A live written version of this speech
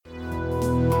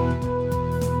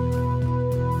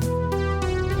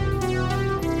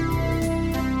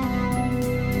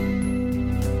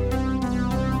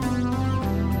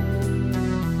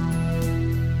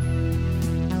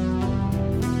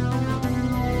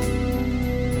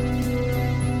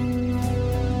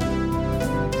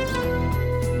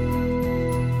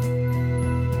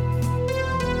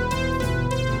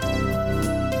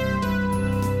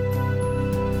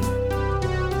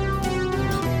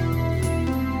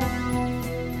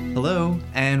Hello,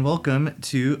 and welcome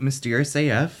to Mysterious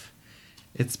AF.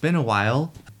 It's been a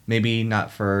while, maybe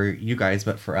not for you guys,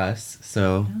 but for us.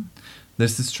 So,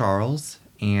 This is Charles,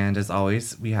 and as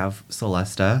always, we have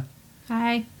Celesta.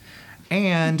 Hi.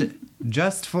 And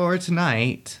just for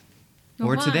tonight,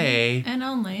 or One today, and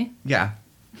only. yeah,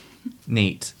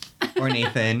 Nate, or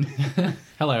Nathan.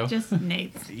 Hello. Just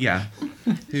Nate. Yeah,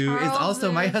 who is Charles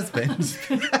also my is- husband,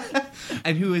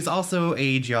 and who is also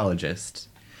a geologist.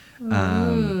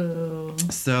 Ooh.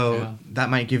 So Yeah. that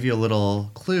might give you a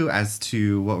little clue as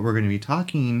to what we're going to be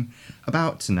talking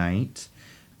about tonight.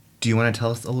 Do you want to tell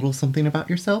us a little something about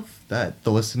yourself that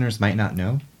the listeners might not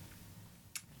know?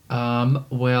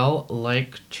 Well,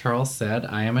 like Charles said,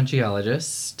 I am a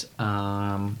geologist.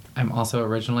 I'm also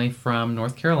originally from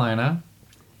North Carolina.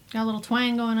 Got a little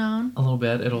twang going on. A little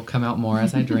bit. It'll come out more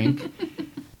as I drink.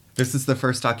 This is the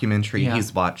first documentary Yeah.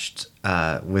 he's watched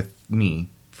with me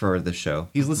for the show.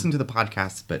 He's listened to the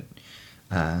podcast, but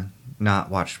not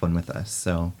watched one with us.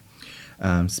 So,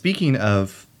 speaking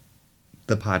of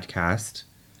the podcast,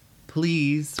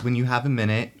 please, when you have a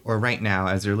minute, or right now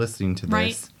as you're listening to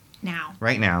this,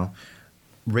 Right now.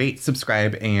 rate,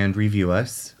 subscribe, and review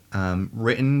us.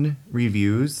 Written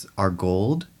reviews are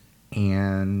gold,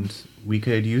 and we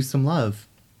could use some love.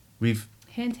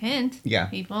 Hint, hint. Yeah.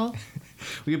 People.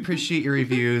 We appreciate your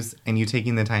reviews and you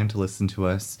taking the time to listen to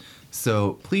us.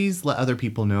 So please let other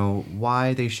people know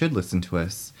why they should listen to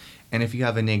us. And if you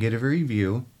have a negative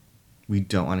review, we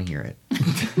don't want to hear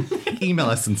it. Email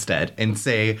us instead and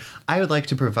say, I would like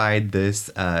to provide this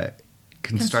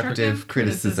constructive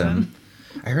criticism.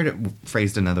 I heard it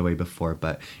phrased another way before,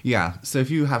 but yeah. So if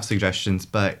you have suggestions,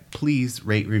 but please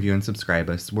rate, review, and subscribe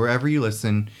us wherever you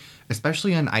listen,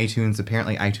 especially on iTunes.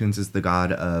 Apparently, iTunes is the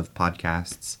god of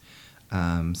podcasts.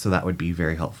 So that would be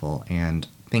very helpful. And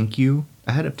thank you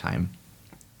ahead of time.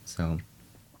 So,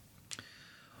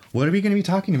 what are we going to be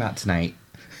talking about tonight?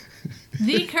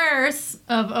 The Curse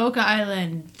of Oak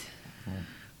Island.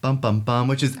 Bum Bum Bum,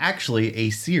 which is actually a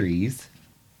series,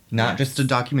 not Yes. just a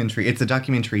documentary. It's a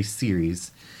documentary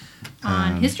series.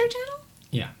 On History Channel?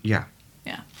 Yeah. Yeah.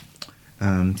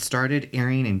 Yeah. Started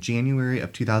airing in January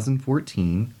of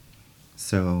 2014.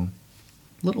 So,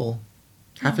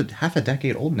 half a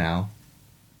decade old now.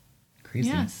 Crazy.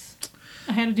 Yes.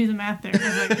 I had to do the math there. I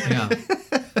was like, wait.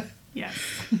 Yeah.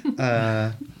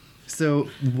 Yes. So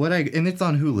and it's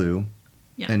on Hulu.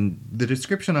 Yeah. And the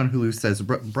description on Hulu says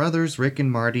brothers Rick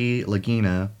and Marty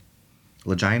Lagina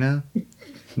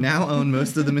now own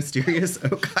most of the mysterious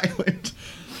Oak Island.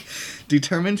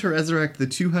 Determined to resurrect the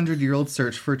 200-year-old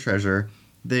search for treasure,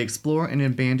 they explore an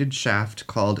abandoned shaft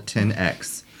called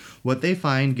 10X. What they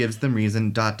find gives them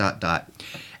reason ...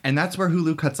 And that's where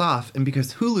Hulu cuts off. And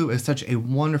because Hulu is such a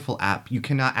wonderful app, you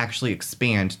cannot actually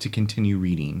expand to continue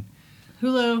reading.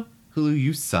 Hulu. Hulu,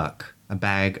 you suck. A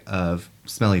bag of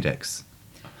smelly dicks.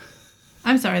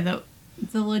 I'm sorry, the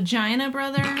Legina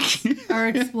brothers are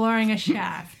exploring a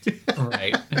shaft.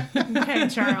 Right. Okay,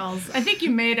 Charles. I think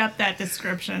you made up that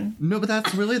description. No, but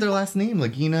that's really their last name,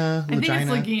 Lagina. I think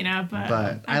it's Lagina,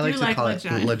 but I like do to call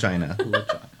Legina. it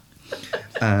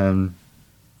Legina.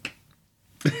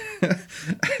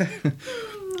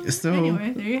 So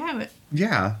Anyway, there you have it.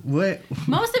 yeah, what?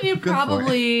 Most of you Go for it.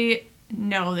 probably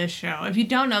know this show. If you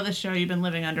don't know this show, you've been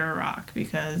living under a rock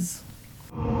because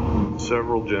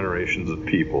Several generations of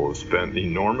people have spent an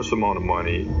enormous amount of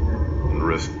money and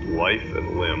risked life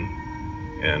and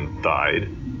limb and died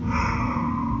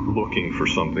looking for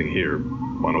something here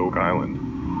on Oak Island.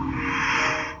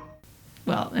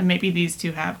 well, and maybe these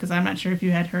two have because I'm not sure if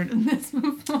you had heard of this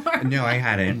before. No, I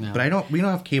hadn't. No. But we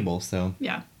don't have cable, so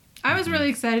Yeah. I was really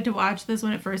excited to watch this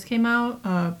when it first came out.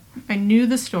 I knew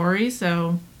the story,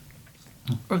 so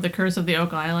of the Curse of the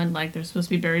Oak Island, like there's supposed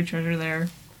to be buried treasure there.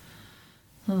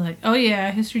 I was like, oh yeah,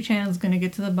 History Channel's gonna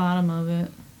get to the bottom of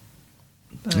it.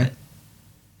 But Yeah.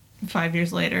 5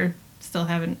 years later, still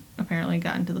haven't apparently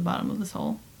gotten to the bottom of this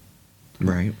hole.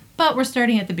 right. But we're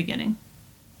starting at the beginning.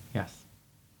 Yes.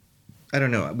 I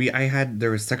don't know. There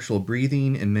was sexual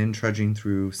breathing and men trudging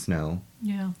through snow.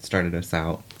 Yeah. Started us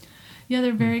out. Yeah,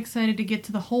 they're very excited to get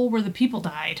to the hole where the people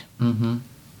died. Mm-hmm.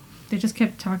 They just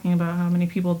kept talking about how many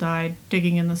people died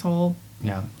digging in this hole.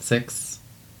 Yeah. 6.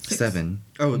 7.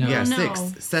 Oh, No. yeah, No.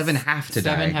 6. 7 have to die.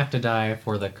 7 have to die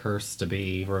for the curse to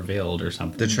be revealed or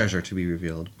something. The treasure to be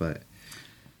revealed, but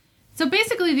So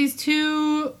basically, these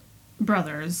two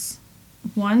brothers,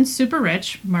 one's super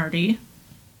rich, Marty,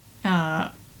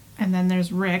 and then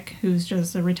there's Rick, who's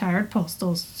just a retired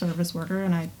postal service worker,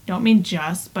 and I don't mean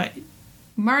just, but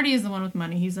Marty is the one with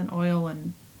money. He's an oil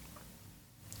and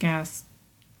gas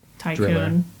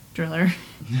tycoon, driller.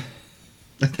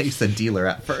 I thought you said dealer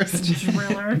at first.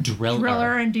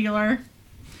 Driller and dealer.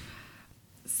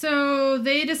 So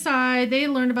they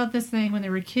learned about this thing when they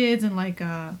were kids and like,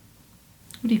 what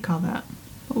do you call that?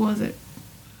 What was it?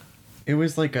 It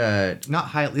was like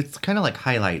it's kind of like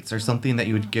highlights or something that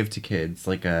you would give to kids,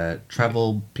 like a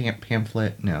travel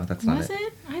pamphlet. No, that's not it. Was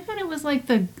it? I thought it was like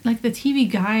the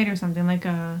TV guide or something, like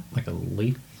a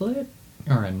leaflet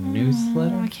or a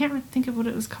newsletter. I can't think of what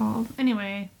it was called.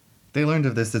 Anyway, they learned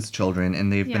of this as children,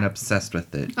 and they've been obsessed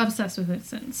with it. Obsessed with it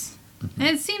since. Mm-hmm. And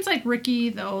it seems like Ricky,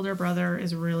 the older brother,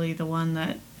 is really the one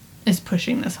that is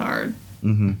pushing this hard.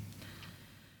 Mm-hmm.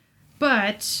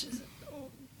 But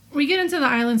we get into the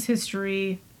island's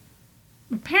history.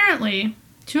 Apparently,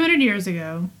 200 years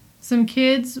ago, some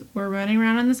kids were running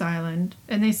around on this island,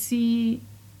 and they see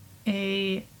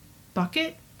a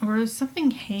bucket or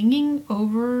something hanging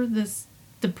over this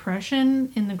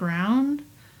depression in the ground.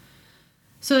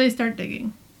 So they start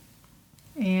digging.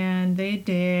 And they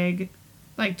dig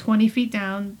like 20 feet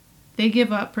down. They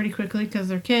give up pretty quickly because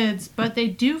they're kids, but they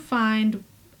do find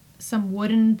some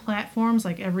wooden platforms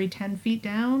like every 10 feet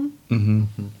down.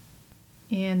 Mm-hmm.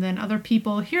 And then other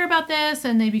people hear about this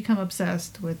and they become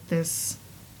obsessed with this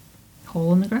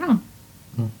hole in the ground.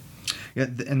 Yeah,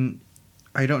 and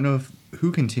I don't know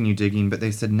who continued digging, but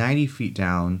they said 90 feet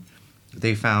down,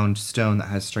 they found stone that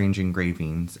has strange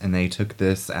engravings, and they took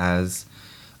this as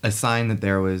a sign that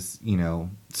there was,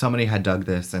 somebody had dug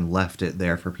this and left it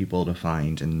there for people to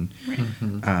find. And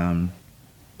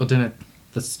well, didn't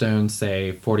the stone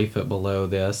say 40 foot below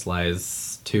this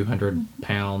lies 200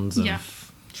 pounds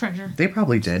of treasure? They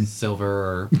probably did. Silver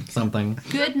or something.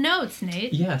 Good notes,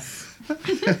 Nate. Yes.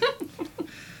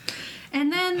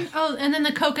 And then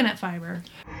the coconut fiber.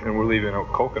 And we're leaving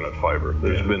out coconut fiber.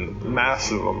 There's been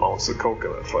massive amounts of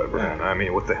coconut fiber. Yeah. And I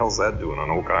mean, what the hell's that doing on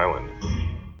Oak Island?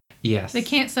 Yes. They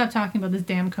can't stop talking about this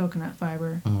damn coconut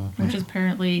fiber, which is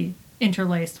apparently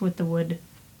interlaced with the wood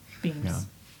beams. Yeah.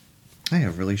 I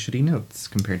have really shitty notes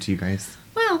compared to you guys.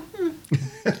 Well,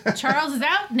 Charles is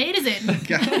out, Nate is in.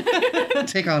 Yeah.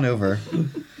 Take on over.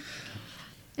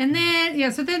 And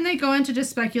then, so then they go in to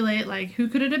just speculate, like, who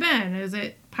could it have been? Is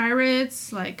it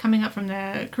pirates, like, coming up from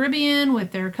the Caribbean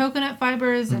with their coconut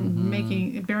fibers and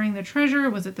burying their treasure?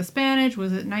 Was it the Spanish?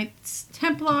 Was it Knights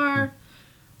Templar?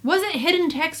 Was it hidden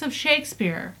texts of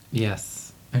Shakespeare?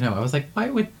 Yes. I know. I was like, why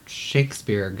would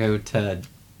Shakespeare go to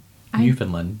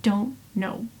Newfoundland? I don't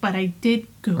know, but I did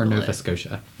Google it. Or Nova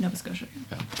Scotia. Nova Scotia.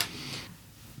 Yeah.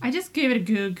 I just gave it a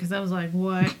Goog because I was like,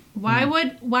 what? Why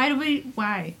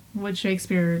would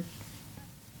Shakespeare...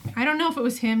 I don't know if it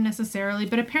was him necessarily,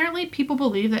 but apparently people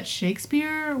believe that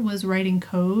Shakespeare was writing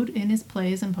code in his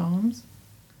plays and poems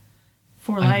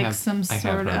for some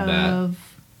sort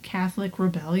of Catholic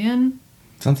rebellion.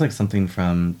 Sounds like something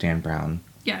from Dan Brown.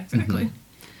 Yeah, exactly.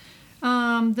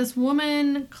 This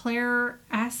woman, Claire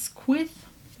Asquith,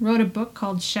 wrote a book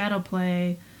called Shadow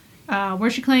Play, where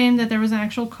she claimed that there was an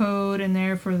actual code in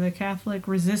there for the Catholic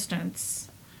resistance.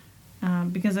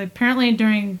 Because apparently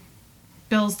during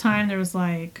Bill's time, there was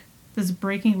like this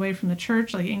breaking away from the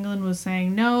church. Like England was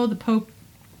saying, no, the Pope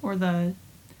or the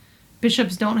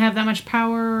bishops don't have that much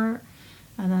power.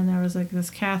 And then there was like this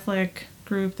Catholic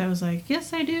group that was like,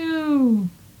 yes, I do.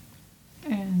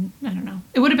 And I don't know.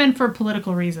 It would have been for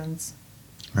political reasons.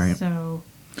 Right. So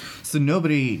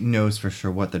nobody knows for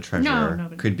sure what the treasure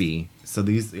could be. So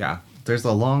there's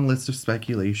a long list of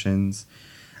speculations.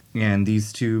 And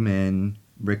these two men,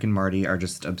 Rick and Marty, are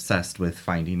just obsessed with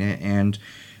finding it. And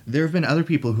there have been other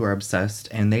people who are obsessed,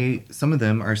 and some of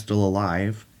them are still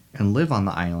alive and live on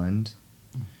the island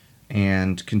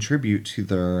and contribute to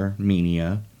their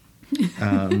mania.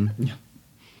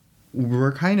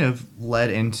 We're kind of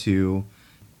led into,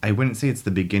 I wouldn't say it's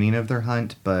the beginning of their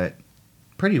hunt, but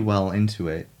pretty well into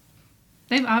it.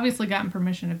 They've obviously gotten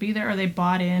permission to be there, or they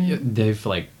bought in. Yeah, they've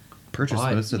purchased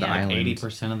most of the island.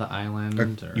 80% of the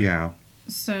island. Yeah.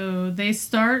 So they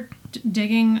start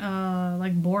digging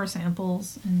bore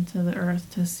samples into the earth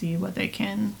to see what they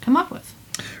can come up with.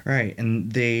 Right, and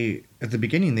at the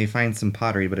beginning they find some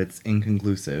pottery, but it's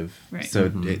inconclusive. Right.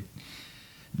 So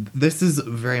this is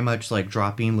very much like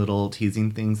dropping little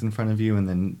teasing things in front of you and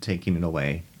then taking it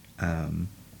away.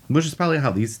 Which is probably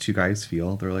how these two guys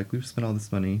feel. They're like, we've spent all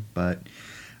this money, but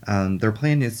their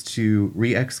plan is to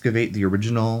re-excavate the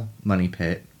original money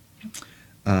pit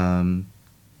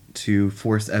to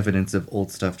force evidence of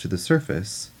old stuff to the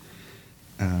surface.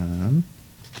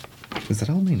 Is that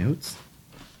all my notes?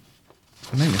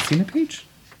 Am I missing a page?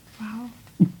 Wow.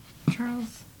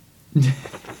 Charles.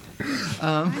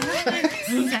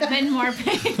 7 more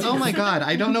pages. Oh my god,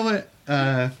 I don't know what...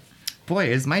 boy,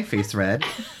 is my face red.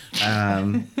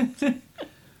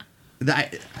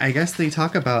 I guess they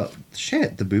talk about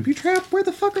shit. The booby trap. Where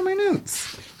the fuck are my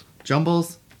notes?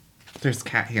 Jumbles. There's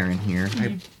cat hair in here.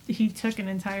 He took an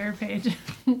entire page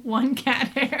of one cat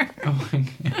hair. Oh my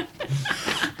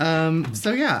god.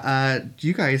 So yeah.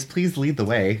 You guys please lead the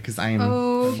way because I am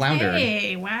floundered.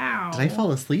 Okay, wow. Did I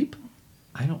fall asleep?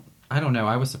 I don't know.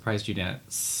 I was surprised you didn't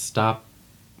stop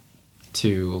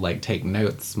to like take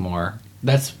notes more.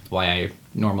 That's why I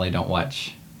normally don't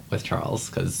watch with Charles,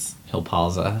 because he'll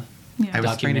pause a Yeah. I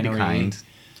was trying to be documentary kind.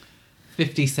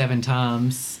 57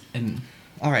 times and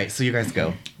All right, so you guys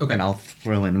go. Okay. And I'll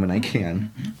throw in when I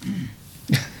can.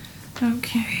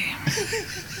 Okay.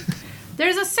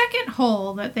 There's a second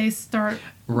hole that they start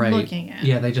right. looking at.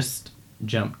 Yeah, they just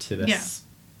jump to this.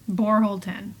 Borehole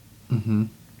 10. Mm-hmm.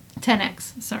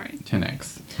 10X, sorry.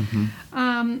 10x.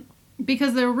 Mm-hmm.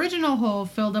 Because the original hole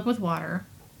filled up with water,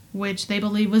 which they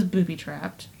believe was booby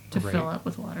trapped to Right. fill up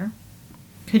with water.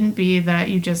 Couldn't be that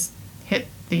you just hit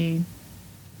the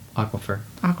Aquifer.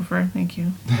 aquifer. Thank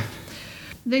you.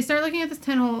 They start looking at this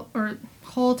 10 hole or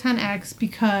hole 10X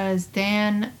because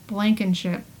Dan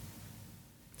Blankenship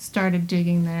started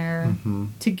digging there Mm-hmm.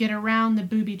 to get around the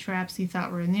booby traps he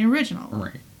thought were in the original.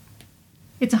 Right.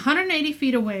 It's 180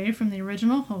 feet away from the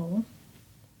original hole,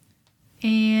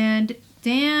 and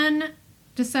Dan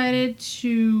decided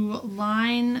to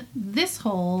line this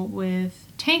hole with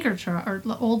tanker truck or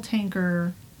old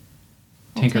tanker.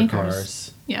 old Tanker tankers.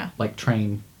 cars. Yeah, Like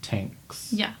train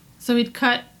tanks. yeah. So he'd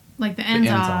cut like the ends,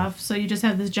 ends off, off. so you just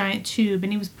have this giant tube,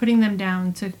 and he was putting them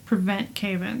down to prevent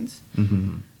cave-ins.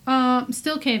 Mm-hmm.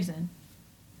 Still caves in.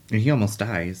 And he almost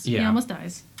dies. Yeah. He almost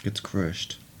dies. Gets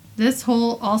crushed. This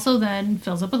hole also then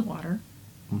fills up with water.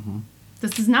 Mm-hmm.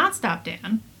 This does not stop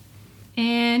Dan.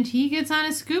 And he gets on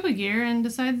his scuba gear and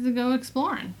decides to go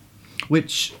exploring.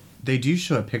 Which they do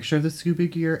show a picture of the scuba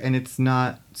gear, and it's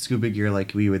not scuba gear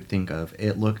like we would think of.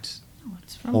 It looked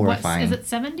What's from Horrifying. What,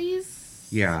 is it 70s?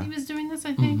 Yeah. He was doing this,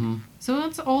 I think. Mm-hmm. So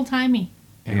it's old timey.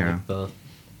 And Yeah.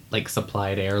 like the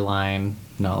supplied airline,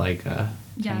 not like a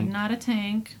Yeah, tank. not a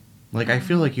tank. like I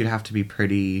feel like you'd have to be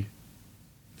pretty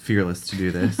fearless to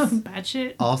do this. Bad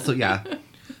shit. Also, yeah,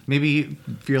 maybe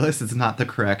fearless is not the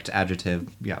correct adjective.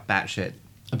 Yeah, batshit,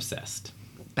 obsessed.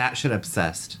 batshit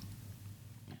obsessed.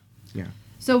 Yeah.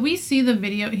 So we see the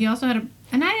video. He also had a,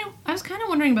 and I was kind of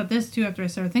wondering about this too after I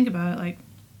started thinking about it. Like,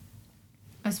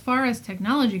 as far as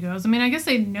technology goes, I mean, I guess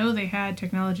they know they had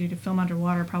technology to film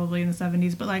underwater probably in the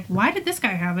 70s, but like, why did this guy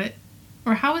have it,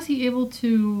 or how was he able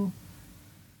to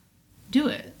do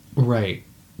it? Right.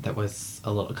 That was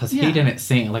a little because Yeah. he didn't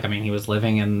sing. Like I mean, he was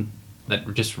living in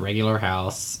that just regular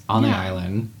house on the Yeah.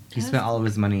 island. He spent all of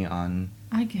his money on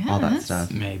I guess all that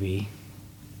stuff. Maybe,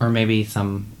 or maybe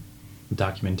some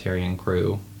documentarian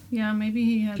crew. Yeah, maybe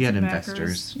he had. He had some backers.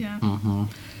 investors. Yeah, Mm-hmm.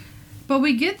 but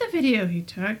we get the video he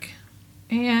took,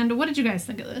 and what did you guys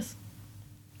think of this?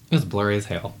 It was blurry as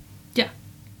hell. Yeah,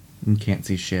 You can't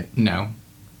see shit. No.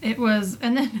 it was,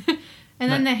 and then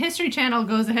and then But- the History Channel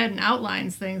goes ahead and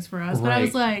outlines things for us. But I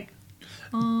was Right.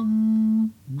 like,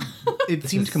 It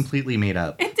seemed is- completely made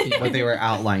up. did. What they were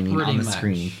outlining Pretty on the much.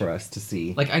 screen for us to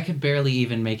see. Like I could barely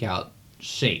even make out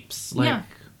shapes. Like Yeah.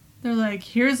 They're like,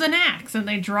 here's an axe, and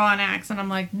they draw an axe, and I'm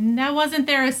like, that wasn't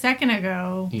there a second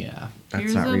ago. yeah. That's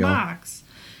Here's not a real. box.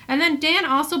 And then Dan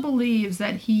also believes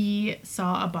that he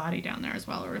saw a body down there as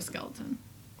well, or a skeleton,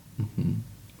 Mm-hmm.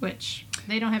 which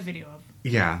they don't have video of.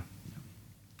 Yeah.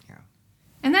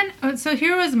 And then, so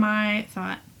here was my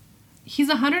thought. He's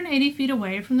 180 feet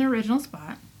away from the original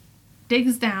spot,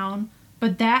 digs down,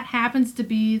 but that happens to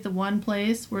be the one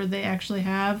place where they actually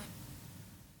have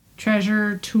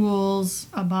treasure, tools,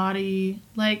 a body.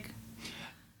 Like,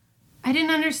 I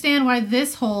didn't understand why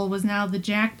this hole was now the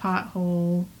jackpot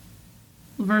hole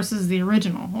versus the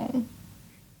original hole.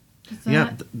 Is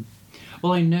Yeah. that-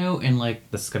 Well, I know in like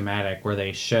the schematic where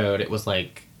they showed it was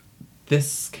like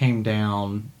this came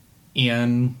down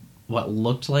in what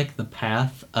looked like the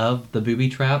path of the booby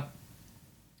trap,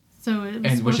 so it was and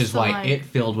which supposed is to, why like- it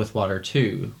filled with water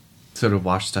too. So to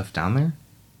wash stuff down there?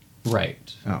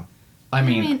 Right. Oh. I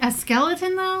mean, a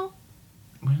skeleton though,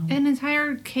 well, an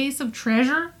entire case of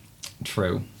treasure.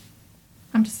 true.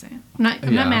 I'm just saying. I'm not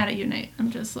Yeah. mad at you, Nate. I'm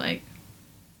just like,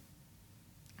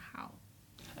 how?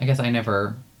 I guess I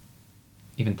never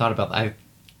even thought about that.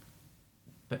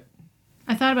 But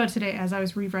I thought about it today as I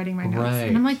was rewriting my notes, Right.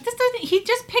 and I'm like, this doesn't. He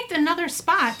just picked another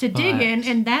spot to dig in,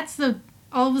 Spot. and that's the.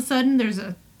 All of a sudden, there's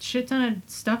a shit ton of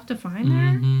stuff to find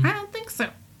Mhm. there. I don't think so.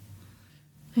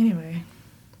 Anyway,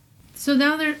 so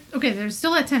now they're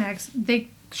still at 10x. They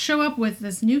show up with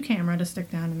this new camera to stick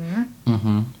down in there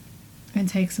mm-hmm. and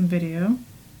take some video.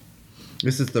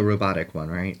 This is the robotic one,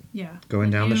 right? Yeah. Going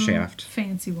down the new shaft.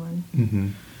 Fancy one. Mm-hmm.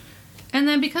 And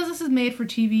then because this is made for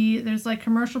TV, there's like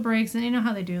commercial breaks, and you know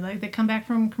how they do. Like they come back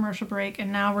from commercial break,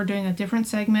 and now we're doing a different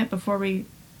segment before we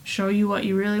show you what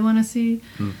you really want to see.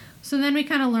 So then we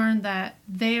kind of learned that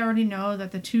they already know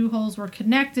that the two holes were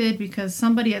connected because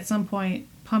somebody at some point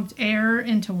pumped air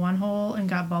into one hole and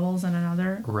got bubbles in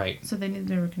another. Right. So they knew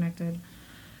they were connected.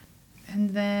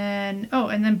 And then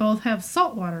both have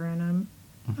salt water in them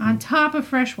on top of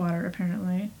fresh water,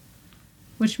 apparently.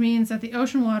 Which means that the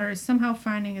ocean water is somehow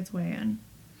finding its way in.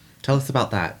 Tell us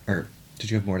about that. Or did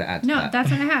you have more to add to No, that?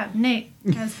 that's what I have. Nate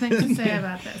has things to say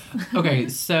about this. Okay,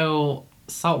 so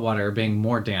salt water being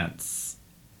more dense,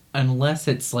 unless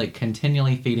it's like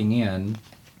continually feeding in,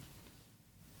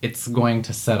 it's going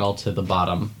to settle to the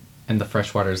bottom and the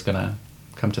fresh water is going to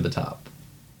come to the top.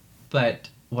 But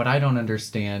what I don't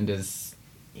understand is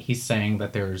he's saying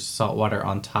that there's salt water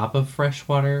on top of fresh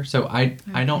water. So I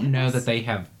don't know that they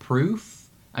have proof.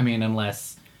 I mean,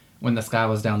 unless when this guy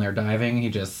was down there diving, he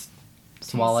just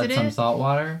swallowed Tasted some it? salt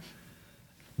water.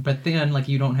 But then, like,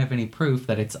 you don't have any proof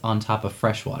that it's on top of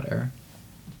fresh water.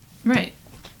 Right.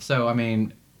 So, I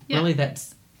mean, Yeah. really that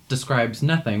describes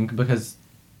nothing because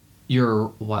you're,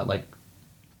 what, like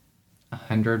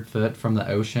 100 foot from the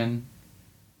ocean?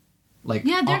 Like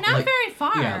Yeah, they're not like- very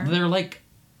far. Yeah, they're like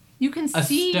You can a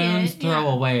see stone's it. throw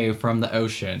yeah. away from the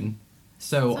ocean.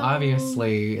 So, So-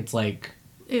 obviously, it's like,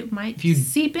 It might If you-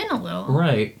 seep in a little.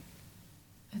 right.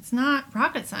 It's not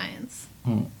rocket science.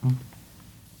 Mm.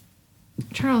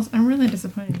 Charles, I'm really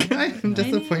disappointed. I'm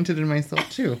disappointed in myself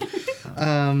too.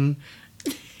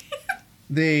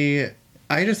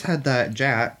 I just had that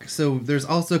Jack. So there's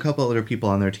also a couple other people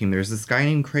on their team. There's this guy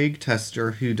named Craig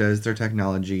Tester who does their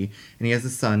technology, and he has a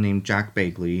son named Jack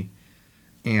Bagley.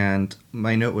 And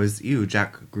my note was, ew,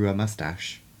 Jack grew a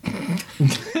mustache.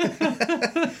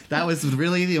 That was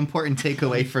really the important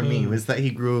takeaway for me, was that he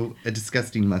grew a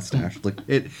disgusting mustache.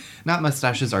 Not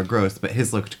mustaches are gross, but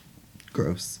his looked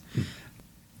gross.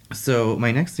 So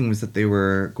my next thing was that they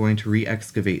were going to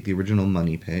re-excavate the original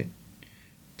money pit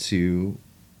to...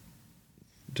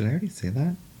 Did I already say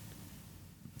that?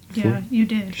 Yeah, you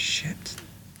did. Shit.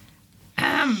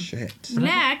 Shit.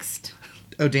 Next.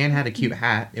 Oh, Dan had a cute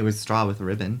hat. It was straw with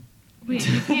ribbon. Wait,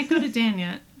 we can't go to Dan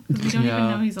yet. 'Cause we don't even Yeah.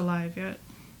 know he's alive yet.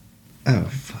 Oh,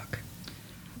 fuck.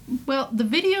 Well, the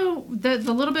video, the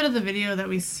little bit of the video that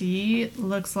we see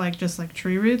looks like just like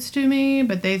tree roots to me,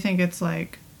 but they think it's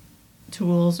like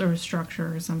tools or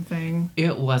structure or something.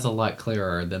 It was a lot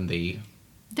clearer than the...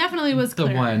 Definitely was The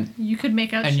clear. one- You could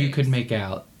make out And you could shapes. make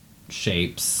out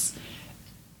shapes.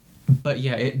 But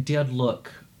yeah, it did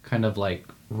look kind of like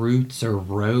roots or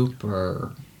rope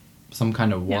or some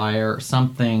kind of Yeah. wire,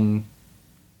 something.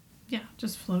 Yeah,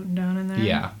 just floating down in there.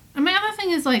 Yeah. And my other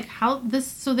thing is like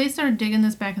so they started digging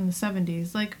this back in the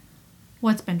 70s. Like,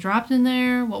 what's been dropped in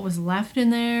there? What was left in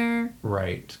there?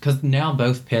 Right. Because now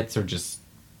both pits are just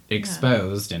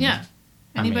exposed. And Yeah.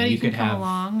 I mean, Anybody you can could come have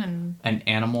along and, an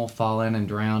animal fall in and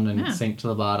drown and Yeah. sink to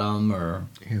the bottom, or...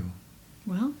 Ew.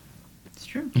 well, it's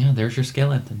true. Yeah, there's your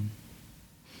skeleton.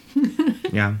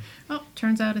 Yeah. Oh,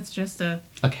 turns out it's just a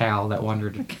A cow that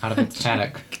wandered out of its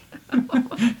paddock.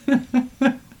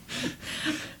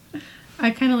 I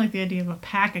kind of like the idea of a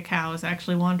pack of cows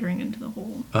actually wandering into the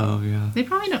hole. Oh, yeah. They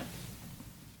probably don't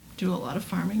do a lot of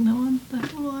farming though on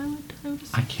that little island. I would I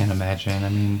assume. can't imagine. I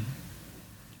mean,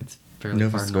 it's fairly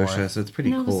Nova far Scotia, north. so it's pretty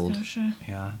Nova cold. Scotia.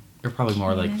 Yeah. They're probably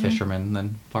more like Canada. fishermen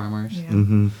than farmers. Yeah.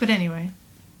 Mm-hmm. But anyway,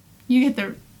 you get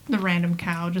the random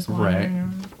cow just wandering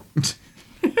around.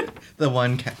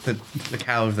 The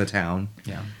cow of the town.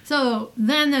 Yeah. So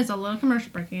then there's a little commercial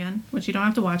break again, which you don't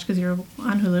have to watch because you're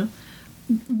on Hulu.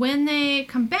 When they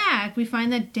come back, we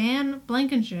find that Dan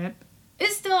Blankenship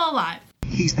is still alive.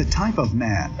 He's the type of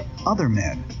man other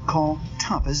men call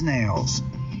tough as nails.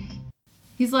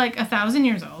 He's like 1,000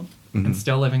 years old. And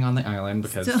still living on the island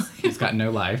because Still- he's got no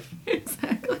life.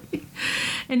 Exactly.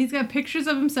 And he's got pictures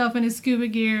of himself in his scuba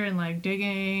gear and like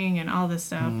digging and all this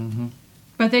stuff. Mm-hmm.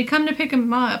 But they come to pick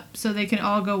him up so they can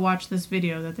all go watch this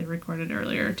video that they recorded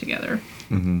earlier together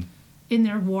Mm-hmm. in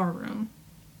their war room.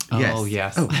 Oh,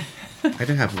 yes. Oh, I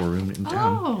did have War Room written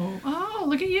down. Oh,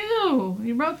 look at you.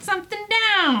 You wrote something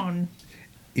down.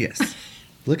 Yes.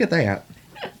 Look at that.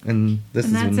 And this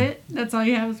And is that's when, it? That's all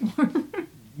you have is war room?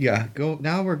 Yeah.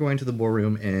 Now we're going to the War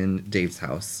Room in Dave's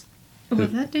house.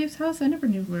 Was that Dave's house? I never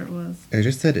knew where it was. I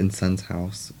just said in Son's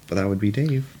house, but that would be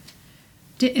Dave.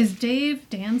 Is Dave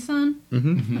Dan's son?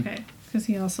 Mm-hmm. Okay, because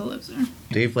he also lives there.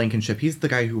 Dave Blankenship. He's the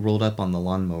guy who rolled up on the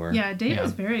lawnmower. Yeah, Dave Yeah.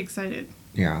 is very excited.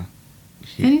 Yeah.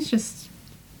 And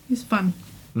he's fun.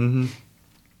 Mm-hmm.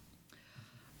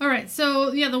 All right,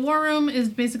 so yeah, the war room is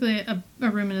basically a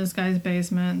room in this guy's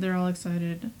basement. They're all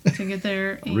excited to get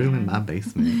there. Room in and my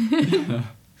basement.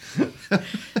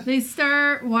 They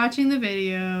start watching the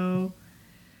video.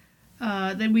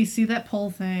 Then we see that pole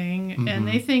thing, and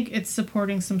they think it's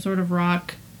supporting some sort of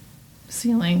rock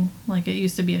ceiling, like it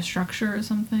used to be a structure or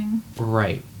something.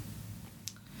 Right.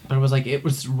 But it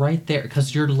was right there,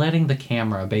 because you're letting the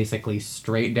camera basically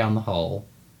straight down the hole.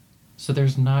 So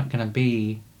there's not going to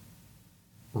be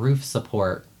roof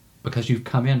support because you've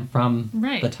come in from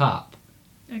Right. the top.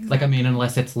 Exactly.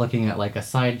 Unless it's looking at like a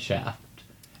side shaft.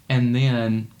 And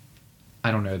then,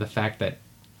 I don't know, the fact that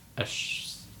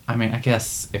I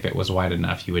guess if it was wide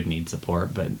enough, you would need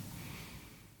support, but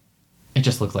it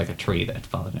just looks like a tree that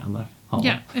fallen down the hole.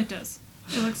 Yeah, it does.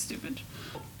 It looks stupid.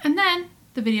 And then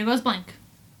the video goes blank.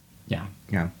 Yeah.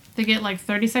 Yeah. They get like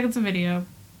 30 seconds of video,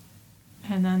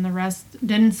 and then the rest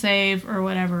didn't save or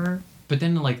whatever. But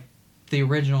then, like, the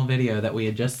original video that we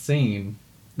had just seen,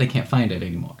 they can't find it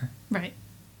anymore. Right.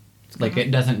 Like,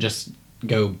 it doesn't just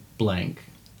go blank.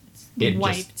 It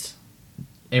Wiped. just...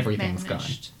 Everything's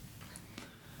Vanished.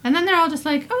 And then they're all just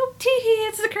like, oh, tee-hee,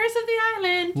 it's the curse of the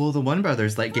island. Well, the one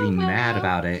brother's like getting well. mad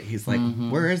about it. He's like,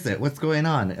 where is it? What's going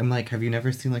on? I'm like, have you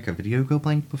never seen like a video go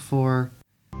blank before?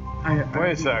 Wait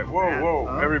a sec.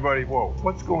 Whoa, everybody, whoa.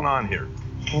 What's going on here?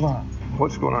 Hold on.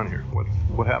 What's going on here?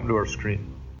 What happened to our screen?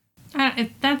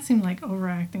 That seemed like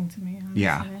overacting to me, honestly.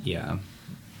 Yeah. Yeah.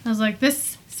 I was like,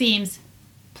 this seems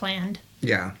planned.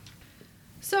 Yeah.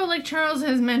 So, like Charles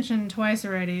has mentioned twice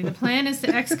already, the plan is to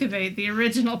excavate the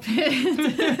original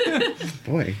pit.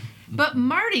 Boy. But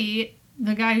Marty,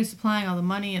 the guy who's supplying all the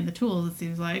money and the tools, it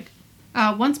seems like,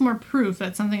 wants more proof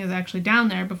that something is actually down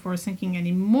there before sinking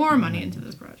any more money into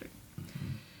this project.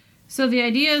 So the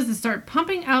idea is to start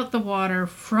pumping out the water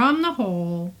from the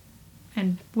hole,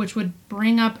 and which would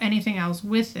bring up anything else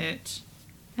with it,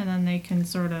 and then they can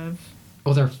sort of...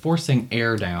 Well, they're forcing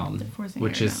air down, forcing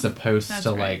which air is down. supposed That's to,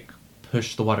 right. like,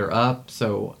 push the water up,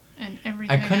 so... And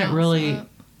everything I couldn't else really up.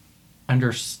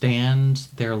 understand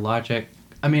their logic.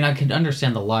 I mean, I could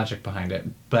understand the logic behind it,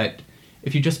 but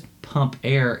if you just pump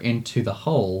air into the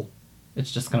hole,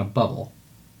 it's just going to bubble.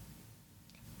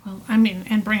 Well, I mean,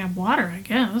 and bring up water, I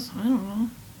guess. I don't know.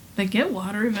 They get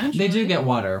water eventually. They do get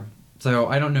water, so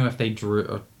I don't know if they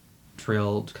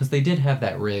drilled, because they did have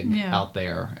that rig Yeah. out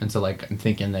there, and so, like, I'm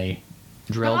thinking they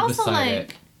drilled But also, beside like,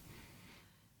 it.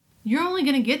 you're only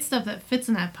going to get stuff that fits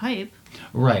in that pipe.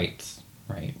 Right.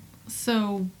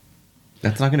 So,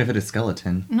 That's not going to fit a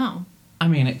skeleton. no. I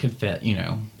mean, it could fit, you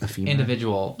know, A femur.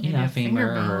 individual, Maybe yeah, a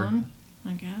femur, finger or, bone,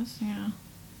 I guess, yeah.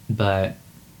 but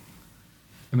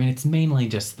I mean, it's mainly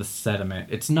just the sediment.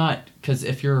 It's not, because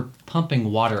if you're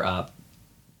pumping water up,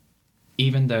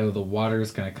 even though the water is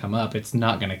going to come up, it's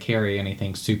not going to carry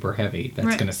anything super heavy that's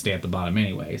Right. going to stay at the bottom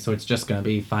anyway. So it's just going to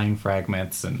be fine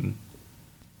fragments and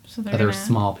So they're other gonna...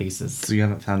 small pieces. So you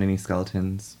haven't found any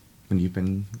skeletons when you've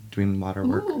been doing water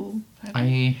work? Ooh.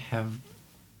 I have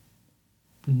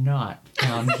not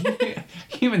found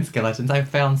human skeletons. I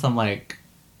found some, like,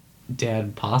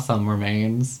 dead possum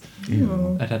remains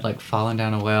Ooh. that had, like, fallen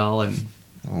down a well, and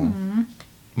Oh.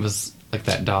 it was like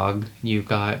that dog you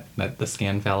got that the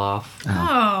skin fell off.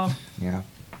 Oh. Yeah.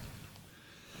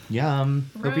 Yum.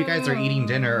 Hope you guys are eating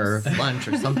dinner or lunch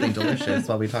or something delicious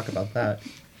while we talk about that.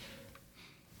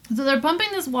 So they're pumping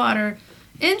this water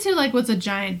into, like, what's a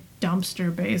giant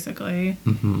dumpster, basically.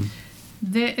 Mm-hmm.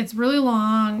 It's really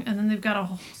long, and then they've got a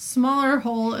smaller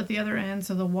hole at the other end,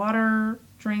 so the water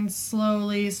drains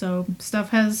slowly, so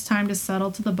stuff has time to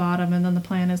settle to the bottom, and then the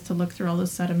plan is to look through all the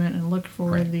sediment and look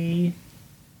for Right. the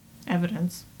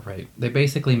evidence. Right. They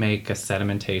basically make a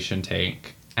sedimentation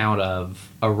tank out of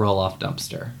a roll-off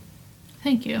dumpster.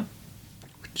 Thank you.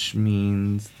 Which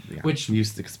means... Yeah, Which- you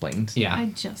just explained. Yeah, I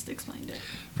just explained it.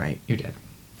 Right. you did.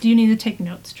 Do you need to take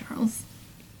notes, Charles?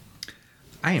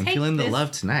 I am Take feeling the this.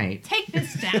 love tonight. Take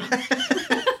this down.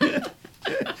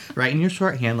 Right in your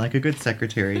shorthand like a good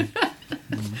secretary.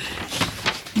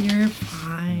 You're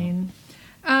fine.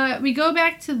 We go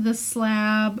back to the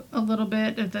slab a little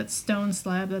bit, of that stone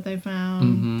slab that they found.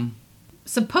 Mm-hmm.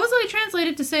 Supposedly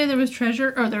translated to say there was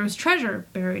treasure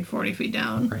buried 40 feet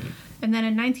down. Right. And then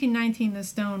in 1919, the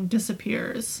stone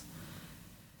disappears.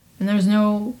 And there's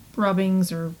no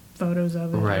rubbings or photos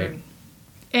of it. Right. Or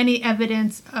any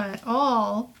evidence at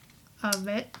all of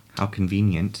it. How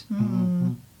convenient.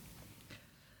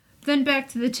 Then back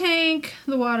to the tank.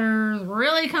 The water's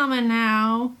really coming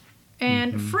now.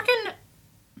 And Mm-hmm. frickin'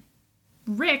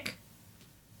 Rick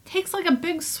takes like a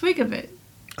big swig of it.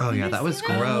 Oh, yeah, you that was see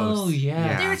that? gross. Oh,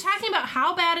 yeah. They were talking about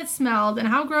how bad it smelled and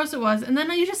how gross it was, and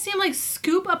then you just see him like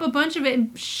scoop up a bunch of it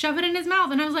and shove it in his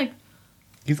mouth, and I was like,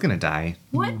 He's gonna die.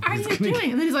 What are you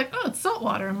doing? And then he's like, oh, it's salt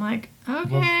water. I'm like,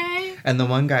 okay. And the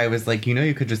one guy was like,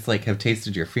 you could just like have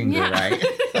tasted your finger, Yeah.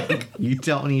 right? You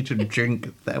don't need to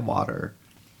drink that water.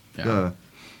 Yeah. Ugh.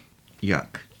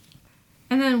 Yuck.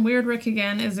 And then Weird Rick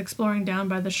again is exploring down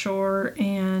by the shore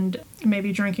and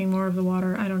maybe drinking more of the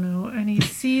water. I don't know. And he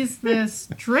sees this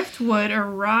driftwood or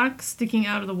rock sticking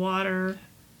out of the water.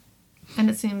 And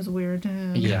it seems weird to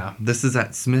him. Yeah. This is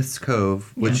at Smith's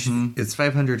Cove, which is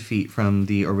 500 feet from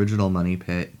the original money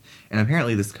pit. And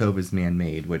apparently this cove is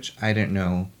man-made, which I didn't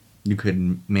know you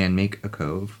could man-make a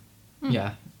cove.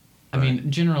 Yeah. I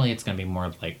mean, generally it's going to be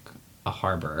more like a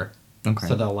harbor. Okay.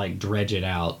 So they'll like dredge it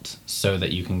out so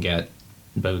that you can get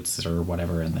boats or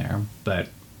whatever in there. But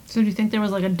So do you think there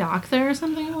was like a dock there or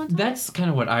something at one time? that's kind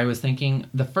of what I was thinking.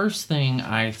 The first thing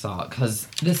I saw, because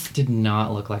this did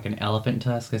not look like an elephant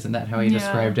tusk, isn't that how he Yeah.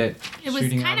 described it? It was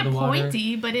Shooting out kind of of the water?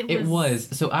 pointy, but It was.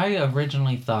 So I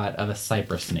originally thought of a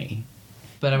cypress knee.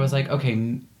 But I was like, okay,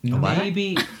 what?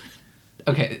 maybe...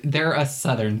 Okay, they're a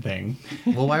southern thing.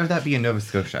 Well, why would that be in Nova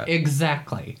Scotia?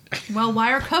 Exactly. Well,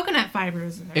 why are coconut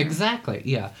fibers there? Exactly,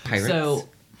 yeah. Pirates?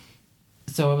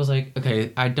 So I was like,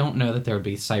 okay, I don't know that there would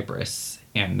be cypress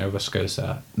in Nova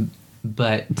Scotia,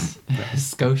 but...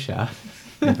 Scotia.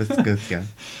 Nova Scotia.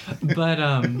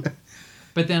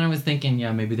 But then I was thinking,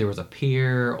 yeah, maybe there was a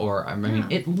pier, or, I mean,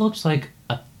 it looks like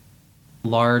a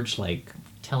large, like,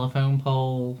 telephone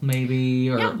pole, maybe,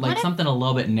 or Yeah, what like if- something a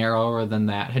little bit narrower than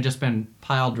that had just been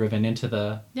pile driven into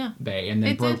the Yeah. bay and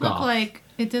then It broke did look off.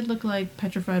 like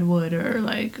petrified wood or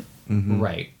like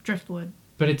Right. driftwood.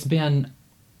 But it's been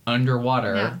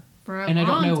underwater. Yeah, for a and I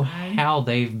don't long know time. how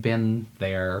they've been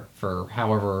there for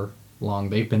however long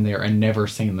they've been there and never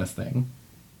seen this thing.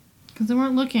 Because they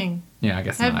weren't looking. Yeah, I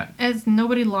guess not. Has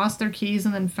nobody lost their keys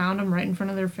and then found them right in front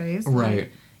of their face? Right.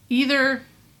 Like, either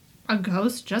a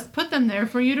ghost just put them there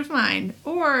for you to find,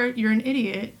 or you're an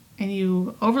idiot and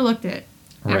you overlooked it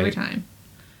every Right. time.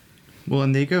 Well,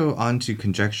 and they go on to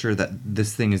conjecture that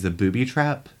this thing is a booby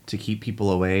trap to keep people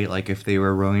away. Like if they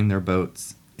were rowing their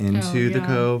boats into the yeah.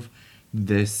 cove,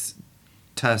 this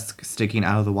tusk sticking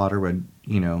out of the water would,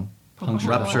 Puncture the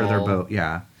rupture their hull. boat.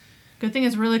 Yeah. Good thing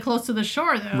it's really close to the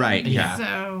shore, though. Right, yeah.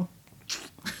 So,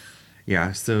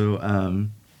 Yeah. So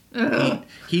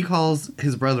he calls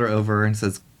his brother over and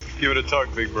says, Give it a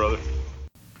tug, big brother.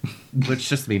 which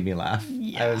just made me laugh.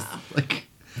 I was like,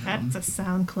 that's a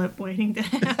sound clip waiting to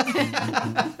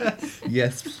happen.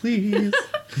 yes, please.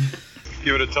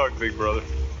 Give it a tug, big brother.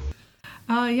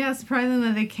 Yeah,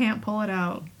 surprisingly, they can't pull it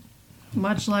out.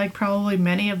 Much like probably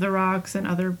many of the rocks and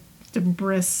other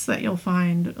debris that you'll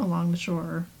find along the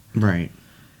shore. Right.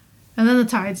 And then the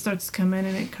tide starts to come in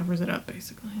and it covers it up,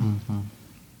 basically.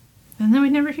 And then we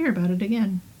never hear about it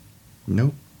again.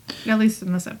 Nope. At least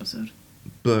in this episode.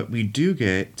 But we do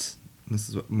get, this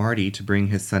is what Marty, to bring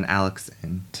his son Alex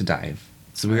in to dive.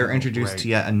 So we are introduced to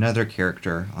yet another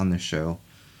character on this show.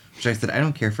 Which I said, I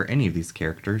don't care for any of these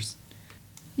characters.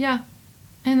 Yeah.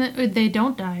 And they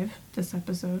don't dive this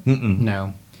episode. Mm-mm.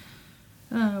 No.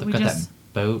 They've We got just...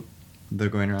 that boat They're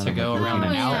going around. to on go the around Oh,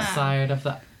 and yeah. outside of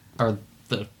the... Or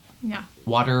the Yeah.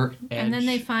 water edge. And then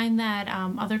they find that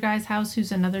other guy's house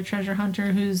who's another treasure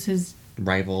hunter who's his...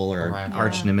 rival or Rival.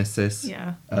 arch nemesis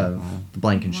Yeah. of the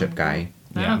Blankenship guy.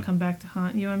 That'll Yeah. come back to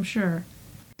haunt you, I'm sure.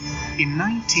 In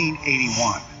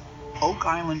 1981, Oak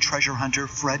Island treasure hunter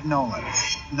Fred Nolan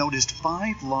noticed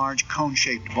 5 large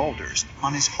cone-shaped boulders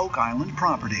on his Oak Island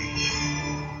property.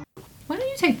 Why don't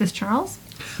you take this, Charles?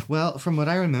 Well, from what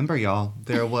I remember, y'all,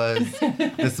 there was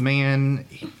this man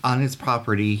on his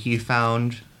property. He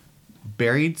found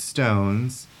buried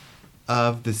stones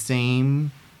of the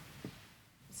same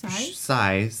Size?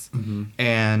 size,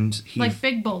 and he Like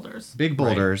big boulders. big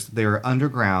boulders. They were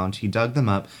underground. He dug them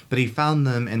up, but he found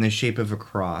them in the shape of a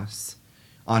cross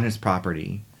on his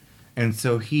property, and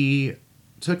so he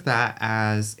took that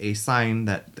as a sign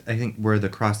that I think where the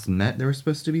cross met, there was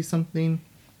supposed to be something,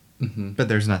 but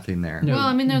there's nothing there. No, Well,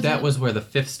 I mean, there's that a- was where the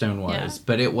 5th stone was, Yeah.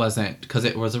 but it wasn't, because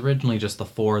it was originally just the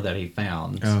 4 that he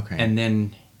found. Okay. And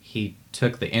then he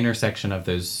took the intersection of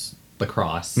the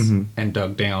cross, and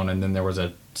dug down, and then there was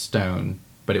a stone,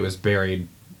 but it was buried.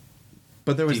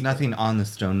 But there was Deeper. nothing on the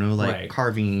stone, no like Right.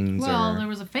 carvings Well, or. there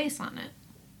was a face on it.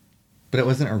 But it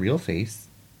wasn't a real face.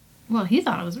 Well, he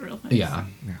thought it was a real face. Yeah.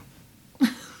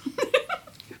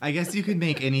 I guess you could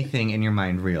make anything in your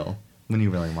mind real when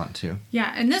you really want to.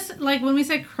 Yeah, and this, like, when we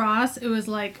said cross, it was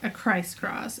like a Christ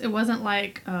cross. It wasn't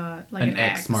like like An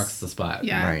X marks the spot.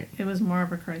 Yeah, Right. It was more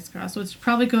of a Christ cross, which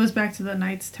probably goes back to the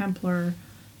Knights Templar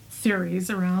theories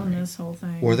around this whole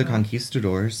thing. Or the but-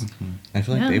 conquistadors. I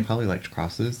feel like Yeah. they probably liked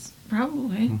crosses,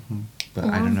 Probably. but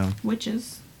Or I don't know.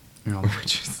 Witches. No.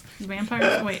 Witches.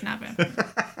 Vampires? Wait, not vampires.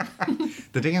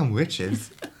 The damn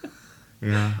witches.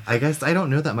 Yeah. I guess I don't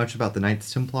know that much about the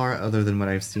Knights Templar other than what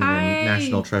I've seen in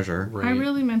National Treasure. Right. I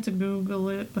really meant to Google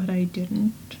it, but I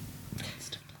didn't.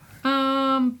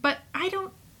 But I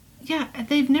don't. Yeah,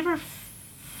 they've never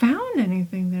found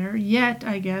anything there yet.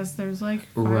 I guess there's like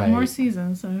 5 Right. more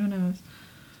seasons, so who knows.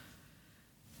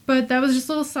 But that was just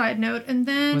a little side note, and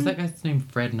then Was that guy's name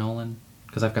Fred Nolan?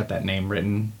 Because I've got that name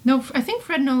written. no, I think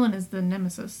Fred Nolan is the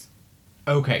nemesis.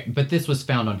 Okay, but this was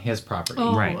found on his property.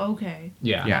 Oh, Right. okay.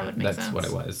 Yeah, That would make that's sense. what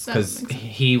it was. That would Because make sense.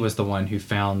 he was the one who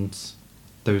found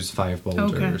those 5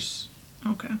 boulders.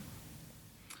 Okay.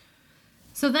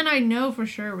 So then I know for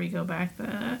sure we go back to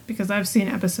that because I've seen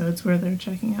episodes where they're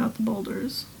checking out the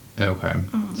boulders. Okay.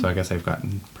 So I guess I've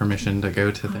gotten permission to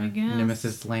go to the I guess.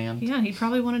 Nemesis land. Yeah, he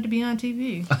probably wanted to be on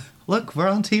TV. Look, we're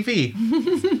on TV.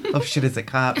 Oh shit, is it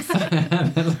cops?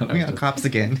 We got cops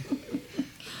again.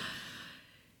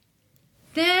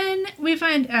 Then we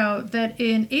find out that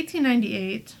in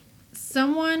 1898,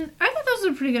 someone, I thought that was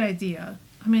a pretty good idea.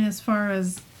 I mean, as far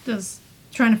as just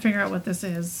trying to figure out what this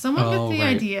is. Someone Oh, gets the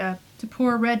right. idea to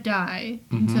pour red dye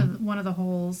into one of the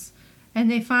holes,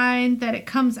 and they find that it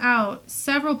comes out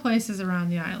several places around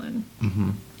the island. Mm-hmm.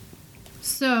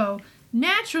 So,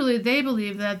 naturally, they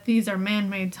believe that these are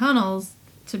man-made tunnels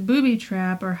to booby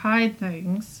trap or hide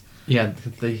things. Yeah,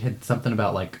 they had something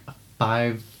about like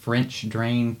 5 French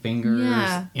drain fingers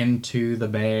Yeah. into the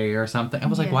bay or something. I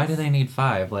was like, why do Yes. they need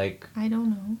 5? Like, I don't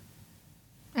know.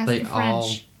 Ask they the all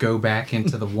French. go back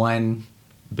into the one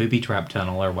booby trap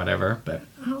tunnel or whatever. But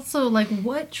Also, like,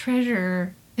 what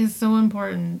treasure is so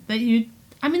important that you...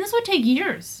 I mean, this would take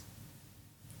years.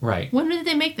 right. When did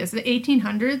they make this? The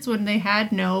 1800s when they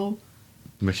had no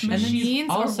Machine. And then machines you've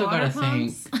also or got water to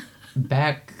pumps? think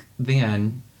back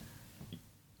then,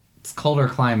 it's colder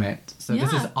climate, so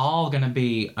this is Yeah. all going to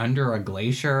be under a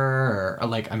glacier, or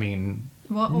like, I mean,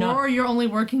 Well, not- or you're only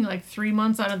working like 3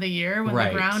 months out of the year when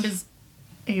Right. the ground is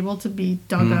able to be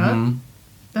dug up.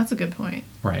 That's a good point.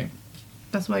 right.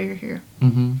 That's why you're here.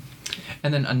 Mm-hmm.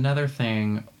 And then another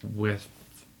thing with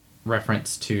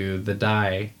reference to the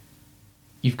dye,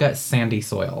 you've got sandy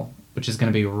soil, which is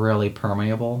going to be really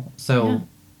permeable. So, Yeah.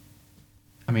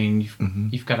 I mean,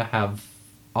 you've got to have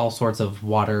all sorts of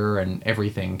water and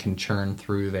everything can churn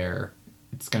through there.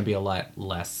 It's going to be a lot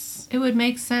less. It would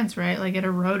make sense, right? Like it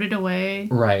eroded away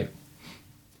Right.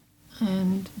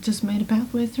 and just made a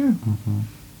pathway through.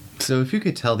 So if you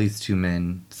could tell these 2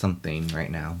 men something right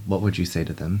now, what would you say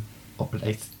to them? What would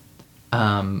I...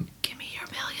 Give me your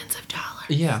millions of dollars.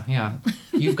 Yeah.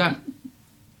 You've got...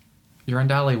 You're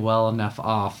undoubtedly well enough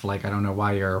off. Like, I don't know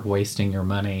why you're wasting your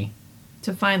money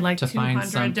To find like to 200 find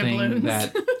something doubloons.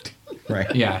 that...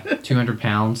 Right. Yeah, 200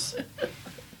 pounds.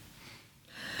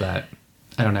 But,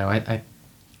 I don't know.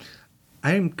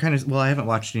 I'm kind of, well, I haven't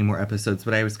watched any more episodes,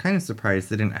 but I was kind of surprised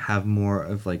they didn't have more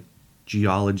of like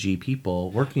geology people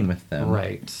working with them.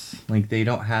 Right. Like they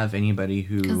don't have anybody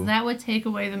Because who. that would take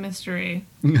away the mystery.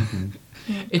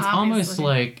 It's almost Obviously.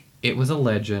 like it was a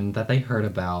legend that they heard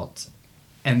about,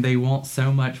 and they want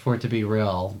so much for it to be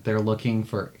real. They're looking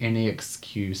for any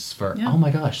excuse for, Yeah. oh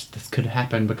my gosh, this could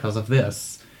happen because of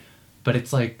this. But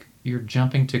it's like you're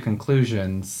jumping to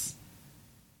conclusions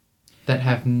that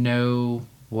have no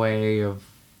way of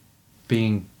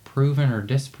being proven or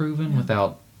disproven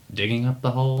without digging up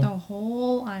the whole the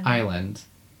whole island. island.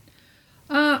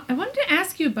 I wanted to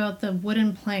ask you about the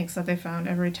wooden planks that they found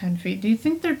every 10 feet. Do you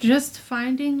think they're just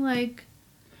finding like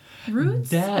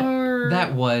roots or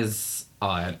That was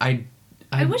odd. I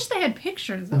wish they had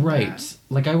pictures of Right. that.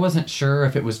 Like, I wasn't sure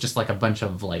if it was just like a bunch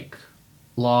of like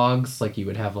logs, like you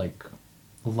would have like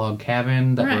a log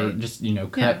cabin that were Right. just, you know,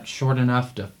 cut Yeah. short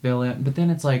enough to fill it. But then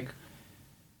it's like,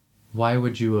 why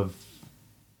would you have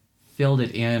filled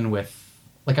it in with,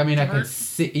 like, I mean, I could Dirt.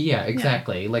 see, yeah,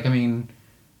 exactly. Like, I mean,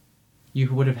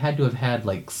 you would have had to have had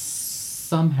like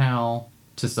somehow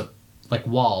to, like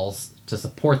walls to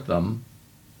support them.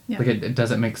 Yeah. Like, it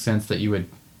doesn't make sense that you would.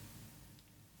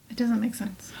 It doesn't make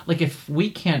sense. Like, if we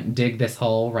can't dig this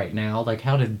hole right now, like,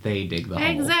 how did they dig the hole?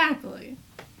 Exactly.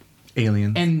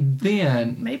 Aliens. And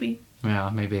then, Maybe. yeah,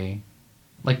 maybe.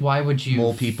 Like, why would you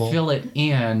Mole people. fill it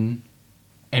in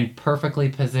and perfectly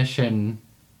position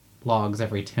logs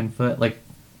every 10 foot? Like,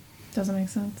 Doesn't make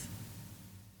sense.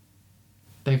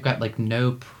 they've got, like,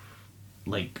 no,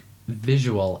 like,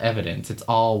 visual evidence. It's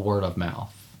all word of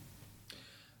mouth.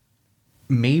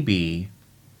 Maybe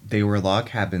they were log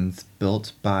cabins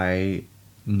built by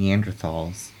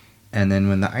Neanderthals, and then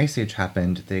when the Ice Age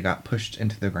happened, they got pushed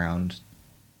into the ground,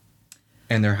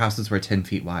 and their houses were 10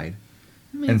 feet wide.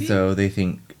 Maybe. And so they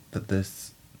think that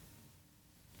this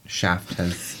shaft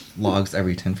has logs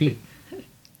every 10 feet.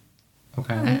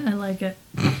 Okay. I like it.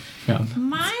 Yeah.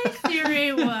 My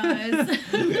theory was,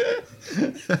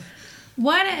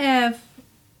 what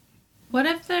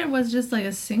if there was just like a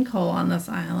sinkhole on this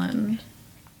island,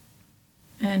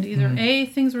 and either A,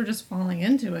 things were just falling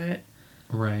into it,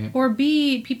 Right. or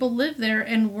B, people lived there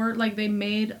and were like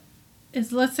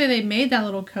let's say they made that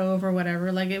little cove or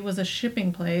whatever, like it was a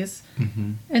shipping place,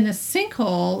 and the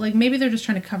sinkhole, like maybe they're just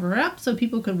trying to cover it up so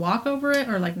people could walk over it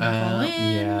or like not fall in,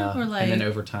 Yeah. or like and then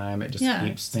over time it just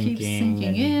keeps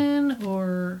sinking. in,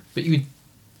 or But you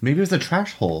Maybe it was a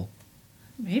trash hole.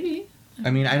 maybe.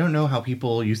 I mean, I don't know how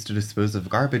people used to dispose of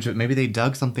garbage, but maybe they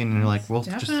dug something and they're like, we'll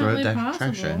just throw Definitely that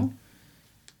trash possible.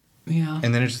 in. Yeah.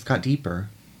 And then it just got deeper.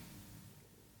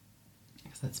 I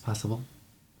guess that's possible.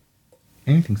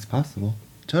 Anything's possible.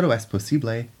 Todo es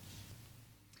posible.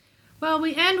 Well,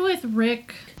 we end with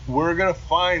Rick. We're going to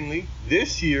finally,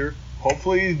 this year,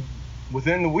 hopefully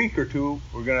within a week or two,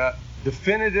 we're going to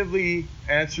definitively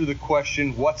answer the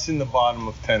question, what's in the bottom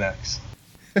of 10X?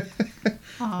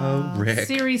 Oh, Rick.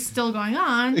 Series still going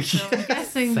on, so I'm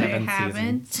guessing they 7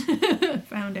 haven't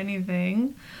found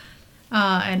anything.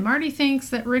 And Marty thinks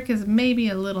that Rick is maybe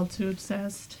a little too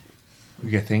obsessed.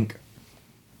 You think?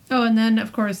 Oh, and then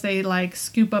of course they like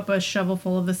scoop up a shovel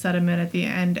full of the sediment at the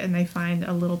end, and they find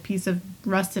a little piece of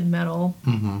rusted metal.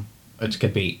 Which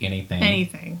could be anything.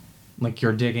 Anything. Like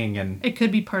you're digging and It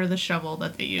could be part of the shovel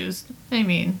that they used. I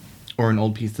mean, Or an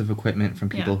old piece of equipment from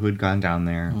people Yeah. who had gone down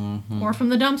there. or from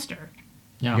the dumpster.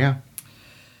 Yeah.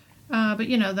 But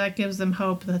that gives them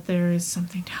hope that there is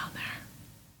something down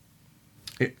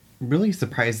there. It really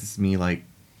surprises me, like,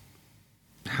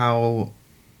 how,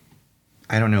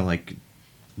 I don't know, like,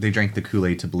 they drank the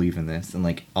Kool-Aid to believe in this, and,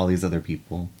 like, all these other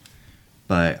people.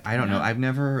 But, I don't know, Yeah. I've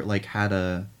never, like,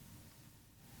 I've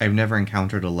never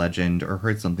encountered a legend or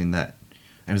heard something that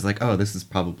I was like, oh, this is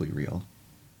probably real.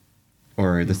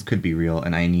 Or this could be real,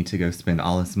 and I need to go spend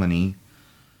all this money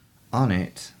on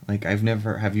it. Like,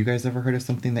 have you guys ever heard of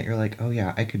something that you're like, oh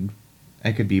yeah, I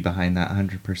could be behind that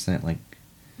 100%, like,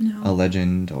 No. a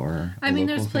legend or I mean,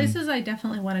 there's places I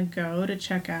definitely want to go to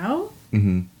check out.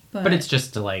 Mm-hmm. but it's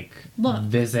just to like Look.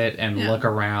 visit and Yeah. look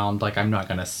around. Like I'm not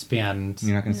gonna spend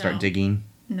You're not going to start No. digging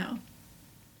No.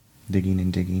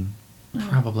 and digging.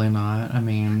 probably not. I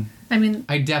mean I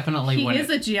I definitely he would is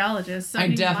a geologist. So I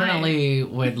he definitely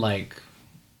would like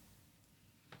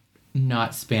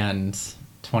not spend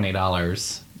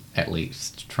 $20 at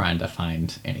least trying to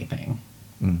find anything.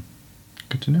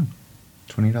 Good to know.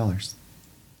 $20.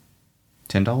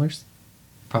 $10?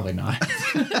 Probably not.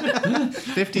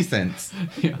 50 cents.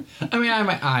 Yeah. I mean,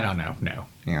 I don't know. No.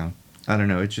 Yeah. I don't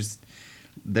know. It's just,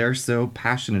 they're so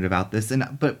passionate about this.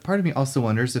 But part of me also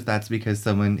wonders if that's because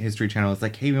someone, History Channel, is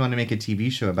like, hey, we want to make a TV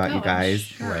show about Oh, you I'm guys.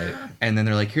 sure. Right. And then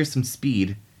they're like, here's some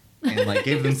speed. And like,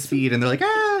 give them speed. And they're like,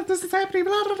 this is happening,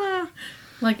 blah, blah, blah.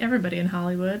 Like everybody in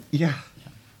Hollywood. Yeah.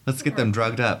 Let's get them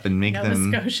drugged up and make Nova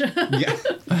them. Scotia.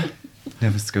 Yeah.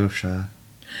 Nova Scotia.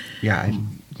 Yeah.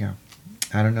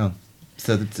 I don't know.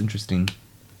 So that's interesting.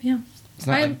 Yeah. It's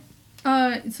not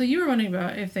like, So you were wondering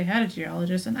about if they had a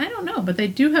geologist, and I don't know, but they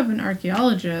do have an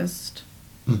archaeologist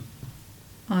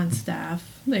on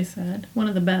staff, they said. One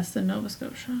of the best in Nova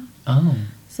Scotia. Oh.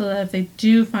 So that if they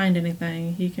do find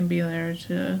anything, he can be there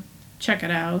to check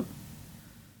it out.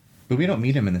 but we don't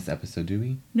meet him in this episode, do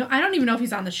we? No, I don't even know if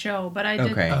he's on the show, but I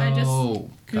did. Okay. I just Oh,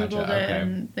 Googled gotcha, it, okay.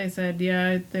 and they said,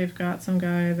 yeah, they've got some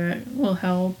guy that will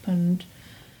help. And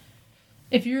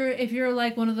if you're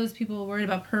like one of those people worried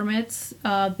about permits,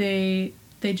 they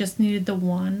just needed the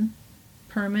one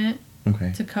permit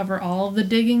Okay. to cover all of the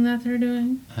digging that they're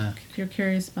doing. Okay. If you're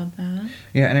curious about that.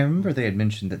 Yeah, and I remember they had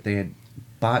mentioned that they had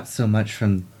bought so much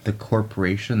from the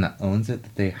corporation that owns it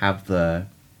that they have the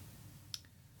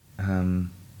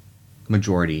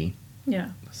majority. Yeah,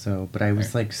 So, but I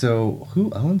was like, so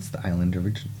who owns the island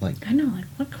originally? Like, I know. Like,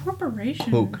 what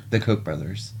corporation? the Koch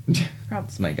brothers. Probably.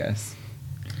 That's my guess.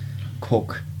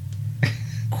 Koch.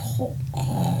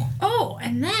 Oh,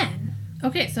 and then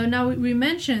okay, so now we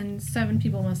mentioned 7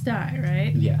 people must die,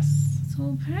 right? Yes.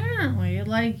 So apparently,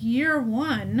 like year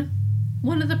one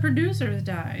of the producers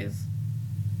dies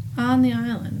on the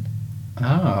island.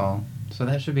 Oh. So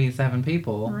that should be 7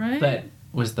 people. Right. But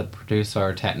was the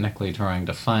producer technically trying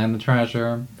to find the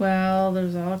treasure? Well,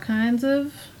 there's all kinds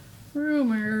of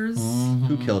rumors.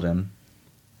 Who killed him?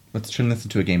 Let's turn this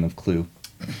into a game of Clue.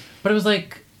 But it was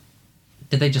like,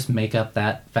 did they just make up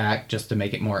that fact just to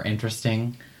make it more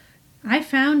interesting? I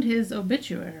found his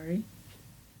obituary.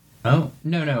 Oh.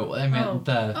 No. I meant Oh.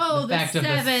 the The fact of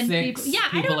the 7 6 people. Yeah, I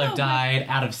people don't have know died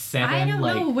out of 7. I don't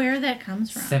like, know where that comes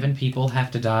from. 7 people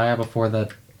have to die before the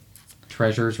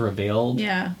treasures revealed.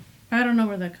 Yeah. I don't know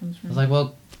where that comes I from. was like,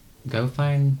 well, go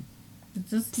find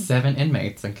It's just 7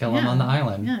 inmates and kill them Yeah. on the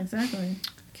island. Yeah, exactly.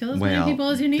 Kill as Well, many people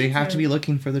as you need they have to be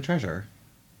looking for the treasure.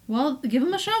 Well, give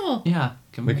them a shovel. Yeah.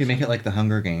 We could make it like the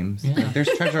Hunger Games. Yeah. Like, there's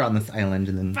treasure on this island,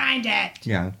 and then Find it.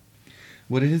 yeah.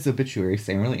 What did his obituary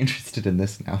say? I'm really interested in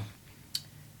this now.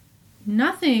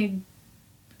 Nothing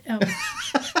of,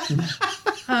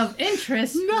 of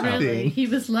interest, Nothing. really. He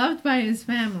was loved by his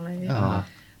family. Oh.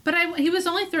 But he was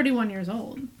only 31 years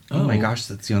old. Oh my gosh,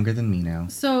 that's younger than me now.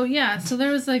 So, yeah, so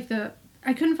there was like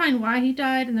I couldn't find why he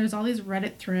died, and there's all these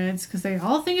Reddit threads because they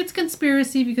all think it's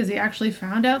conspiracy because he actually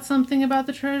found out something about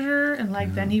the treasure and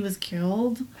like then he was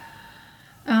killed.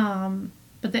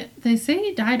 But they say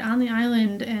he died on the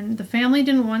island, and the family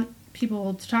didn't want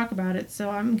people to talk about it. So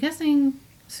I'm guessing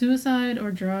suicide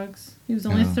or drugs. He was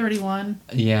only Oh. 31.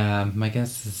 Yeah, my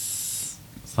guess is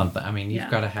something. I mean, you've Yeah.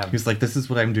 got to have. He was like, "This is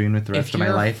what I'm doing with the rest if of my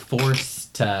you're life."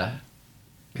 forced to,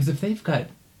 because if they've got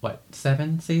what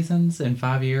 7 seasons in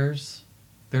 5 years,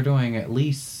 they're doing at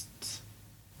least.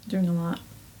 Doing a lot.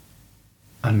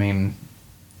 I mean,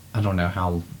 I don't know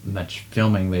how much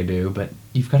filming they do, but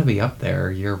you've got to be up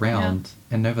there year round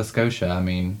in Nova Scotia. I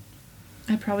mean,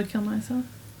 I'd probably kill myself.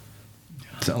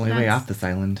 It's the only way That's- off this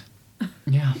island.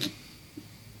 yeah,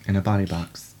 In a body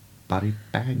box, body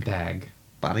bag, bag,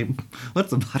 body.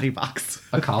 What's a body box?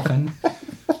 a coffin.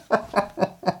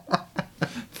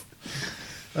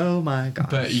 Oh my gosh!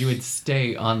 But you would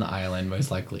stay on the island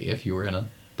most likely if you were in a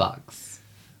box.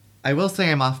 I will say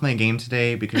I'm off my game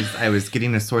today because I was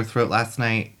getting a sore throat last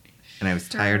night, and I was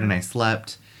tired and I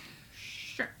slept.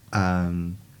 Sure.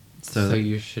 So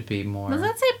you should be more. Does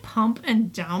that say pump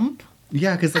and dump?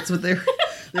 Yeah, because that's what they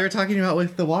were talking about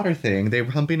with the water thing. They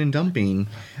were humping and dumping,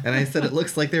 and I said it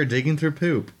looks like they're digging through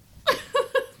poop.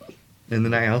 And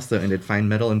then I also ended find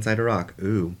metal inside a rock.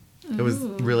 Ooh, it was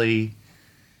Ooh. really.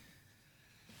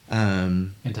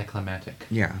 Anticlimactic.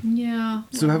 Yeah. Yeah.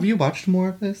 So have you watched more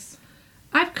of this?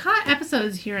 I've caught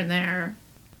episodes here and there.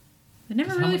 I never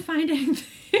Is how really much- find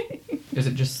anything. Is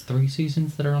it just 3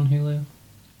 seasons that are on Hulu?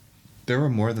 There were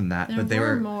more than that, There but they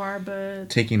were were more, but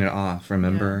taking it off.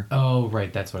 Remember? Oh,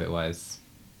 right, that's what it was.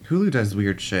 Hulu does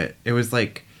weird shit. It was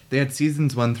like they had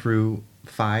seasons 1 through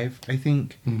 5, I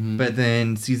think, Mhm. but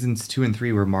then seasons 2 and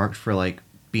 3 were marked for like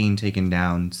being taken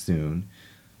down soon.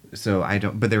 So I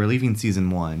don't. But they were leaving season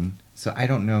 1, so I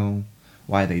don't know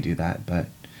why they do that. But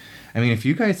I mean, if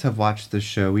you guys have watched this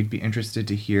show, we'd be interested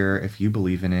to hear if you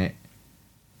believe in it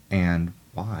and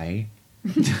why.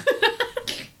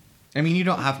 I mean, you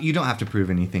don't have to prove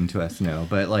anything to us, no.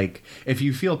 But like, if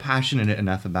you feel passionate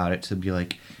enough about it to be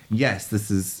like, yes,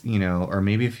 this is, or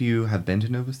maybe if you have been to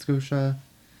Nova Scotia.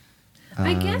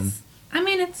 I guess I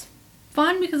mean it's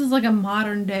fun because it's like a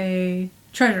modern day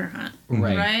treasure hunt,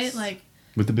 Right. right? Like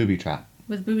With the booby trap.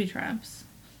 with booby traps.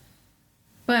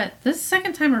 But this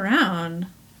second time around,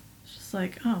 it's just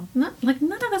like, oh, none of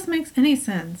this makes any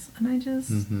sense, and I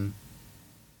just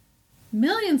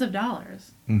millions of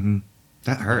dollars Mm-hmm.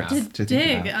 That hurts Yeah. to to dig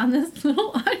think about. on this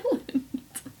little island.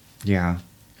 Yeah.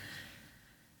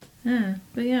 Yeah,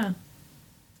 but yeah,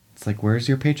 It's like, where's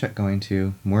your paycheck going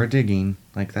to? More digging.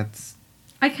 Like, that's...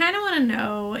 I kind of want to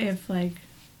know if like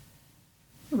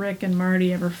Rick and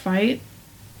Marty ever fight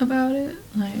about it,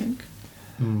 like,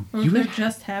 Mm. or You if they're would-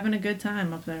 just having a good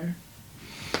time up there.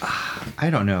 I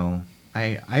don't know.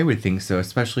 I would think so,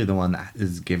 especially the one that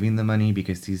is giving the money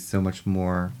because he's so much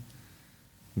more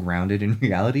grounded in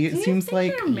reality, it Do you seems think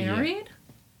like. they're married.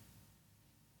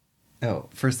 Oh,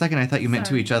 for a second I thought you meant to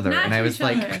Sorry. each other, Not and to I was each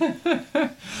like,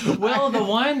 other. Well, the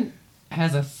one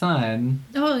has a son.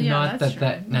 Oh yeah, Not that's that true.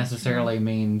 that That's necessarily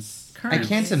means true. I can't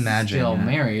Currently. imagine. still that.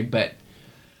 married, but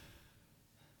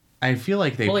I feel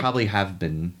like they Well, like- probably have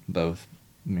been both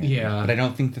married. Yeah. But I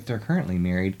don't think that they're currently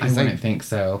married. I 'cause wouldn't think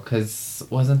so. Because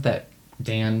wasn't that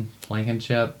Dan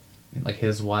Blankenship, like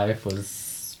his wife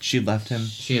was, she left him.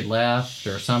 she had left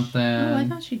or something? Oh, I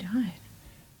thought she died.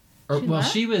 Or, She well,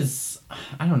 left? she was,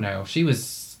 I don't know, she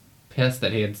was pissed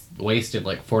that he had wasted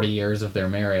like 40 years of their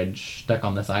marriage stuck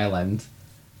on this island.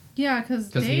 Yeah, because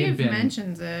 'Cause he had Dave been-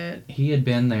 mentions it He had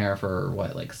been there for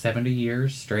what, like 70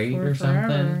 years straight for or forever.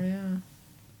 something? Yeah.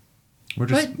 We're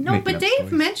just But no, making but up Dave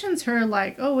stories. mentions her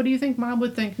like, oh, what do you think Mom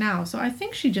would think now? So I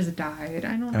think she just died.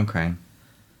 I don't. Okay.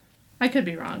 I could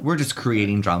be wrong. We're just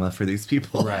creating drama for these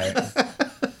people. Right.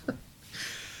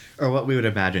 Or what we would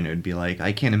imagine it would be like.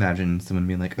 I can't imagine someone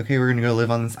being like, okay, we're going to go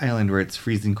live on this island where it's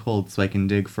freezing cold so I can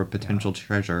dig for potential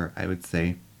treasure. I would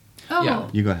say, Oh, Yeah.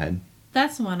 you go ahead.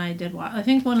 that's one I did watch. I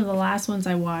think one of the last ones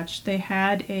I watched, they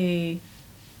had a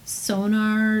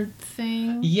sonar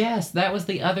thing. Yes, that was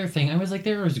the other thing. I was like,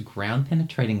 there was ground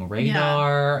penetrating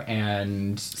radar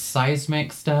and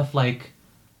seismic stuff. Like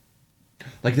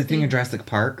the thing in Jurassic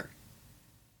Park.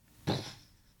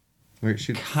 Where it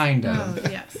shoots. Kind of. Oh,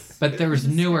 yes. But there was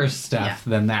newer stuff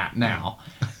than that now.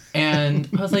 And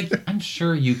I was like, I'm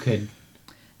sure you could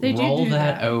roll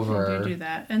that over. They do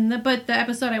that. But the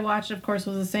episode I watched, of course,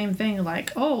 was the same thing.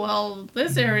 Like, oh, well,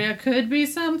 this area could be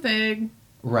something.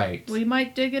 Right. We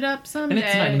might dig it up someday. And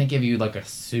it's not going to give you, like, a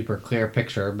super clear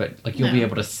picture, but, like, you'll be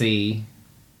able to see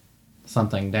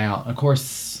something down. Of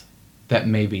course, that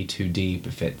may be too deep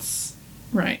if it's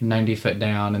 90 foot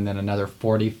down and then another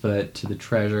 40 foot to the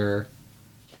treasure.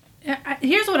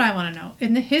 Here's what I want to know.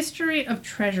 In the history of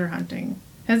treasure hunting,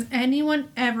 has anyone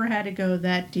ever had to go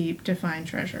that deep to find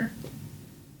treasure?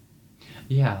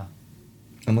 Yeah.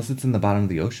 Unless it's in the bottom of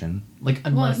the ocean. Like,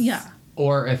 unless... Well, yeah.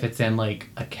 Or if it's in, like,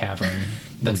 a cavern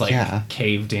that's, like,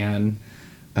 caved in.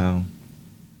 Oh.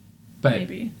 But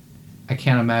maybe. I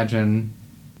can't imagine...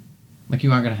 Like,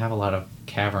 you aren't going to have a lot of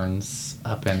caverns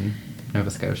up in Nova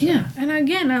Scotia. Yeah, and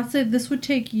again, I'll say this would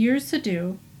take years to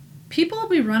do. People will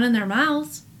be running their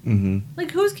mouths. Mm-hmm.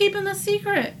 Like, who's keeping the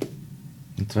secret?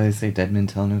 That's why I say dead men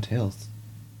tell no tales.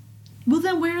 Well,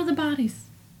 then where are the bodies?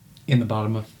 In the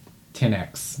bottom of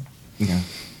 10X. Yeah.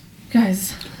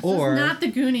 Guys, or this is not the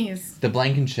Goonies. The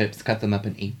Blankenships cut them up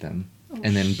and ate them.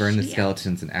 and then burned the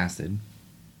skeletons in acid.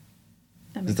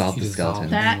 Dissolve the skeleton.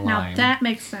 Now that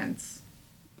makes sense.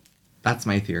 That's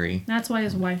my theory. That's why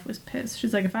his wife was pissed.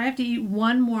 She's like, if I have to eat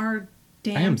one more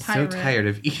damn I am pirate. so tired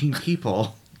of eating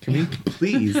people. Can we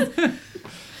please? You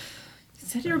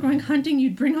said you were going hunting.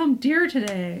 You'd bring home deer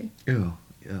today. Ew.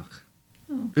 Ugh.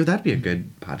 Oh. Ooh, that'd be a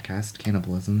good podcast.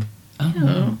 Cannibalism.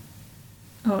 Oh.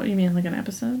 Oh, you mean like an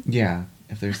episode? Yeah.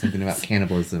 If there's something about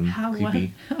cannibalism. How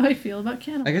creepy. I feel about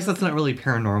cannibals. I guess that's not really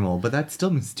paranormal, but that's still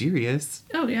mysterious.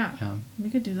 Oh, yeah. We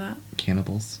could do that.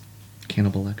 Cannibals.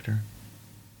 Cannibal Lecter.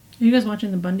 Are you guys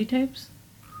watching the Bundy tapes?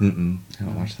 Mm-mm. I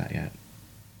haven't watched that yet.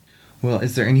 Well,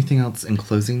 is there anything else in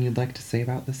closing you'd like to say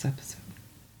about this episode?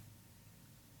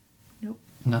 Nope.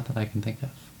 Not that I can think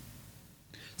of.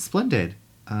 Splendid.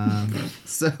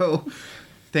 So,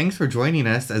 thanks for joining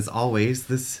us, as always.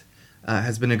 This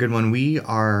has been a good one. We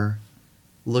are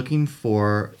looking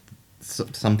for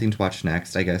something to watch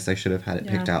next. I guess I should have had it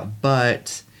picked out.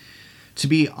 But, to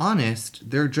be honest,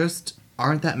 there just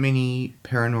aren't that many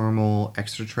paranormal,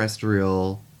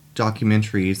 extraterrestrial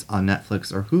documentaries on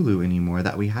Netflix or Hulu anymore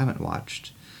that we haven't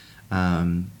watched.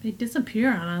 They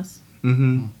disappear on us.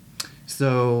 Mm-hmm.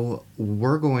 So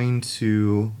we're going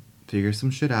to figure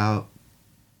some shit out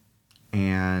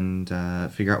and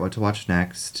figure out what to watch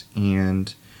next,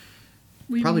 and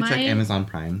probably check Amazon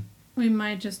Prime. We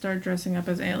might just start dressing up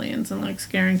as aliens and like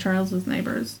scaring Charles's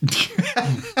neighbors.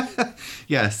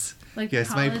 Yes. Like yes,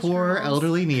 my poor girls.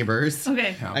 Elderly neighbors.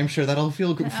 Okay. I'm sure that'll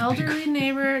feel good. Elderly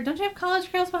neighbor. Don't you have college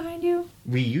girls behind you?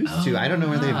 We used to. I don't know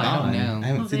where they've gone. I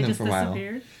haven't seen them for a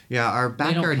while. Yeah, our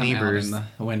backyard neighbors. Out in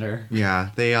the winter. Yeah,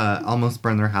 they almost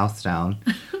burned their house down.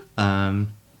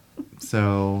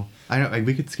 So I don't.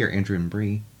 We could scare Andrew and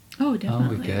Bree. Oh,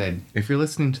 definitely. Oh, we could. If you're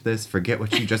listening to this, forget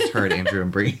what you just heard, Andrew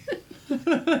and Bree.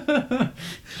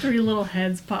 3 little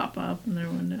heads pop up in their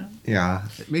window. Yeah,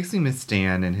 it makes me miss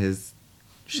Stan and his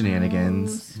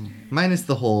shenanigans, minus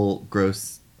the whole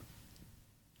gross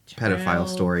pedophile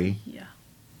story. Yeah.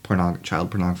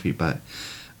 Child pornography, but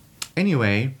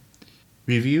anyway,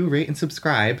 review, rate, and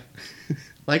subscribe.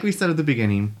 Like we said at the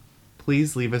beginning,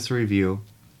 please leave us a review.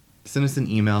 Send us an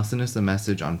email, send us a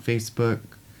message on Facebook.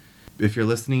 If you're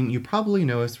listening, you probably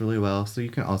know us really well, so you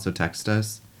can also text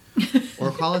us.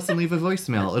 Or call us and leave a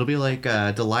voicemail. It'll be like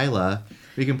Delilah.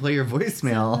 We can play your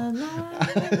voicemail.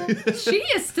 She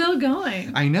is still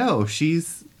going. I know.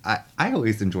 I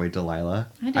always enjoyed Delilah.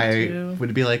 I did too.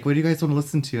 Would be like, what do you guys want to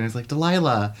listen to? And I was like,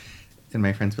 Delilah. And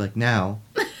my friends would be like,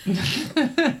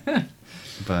 no.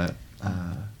 But,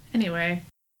 anyway.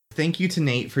 Thank you to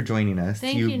Nate for joining us.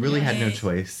 Thank you you, really Nate. had no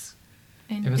choice.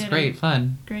 And it was great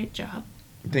fun. Great job.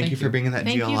 Thank you for bringing that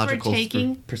geological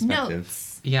perspective.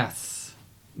 Notes. Yes.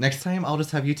 Next time, I'll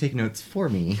just have you take notes for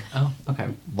me. Oh, okay.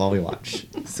 While we watch.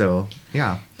 So,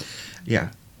 yeah. Yeah.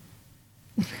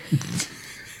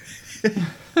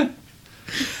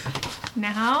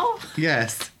 Now?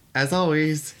 Yes. As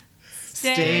always,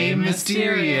 stay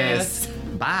mysterious.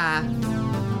 Bye.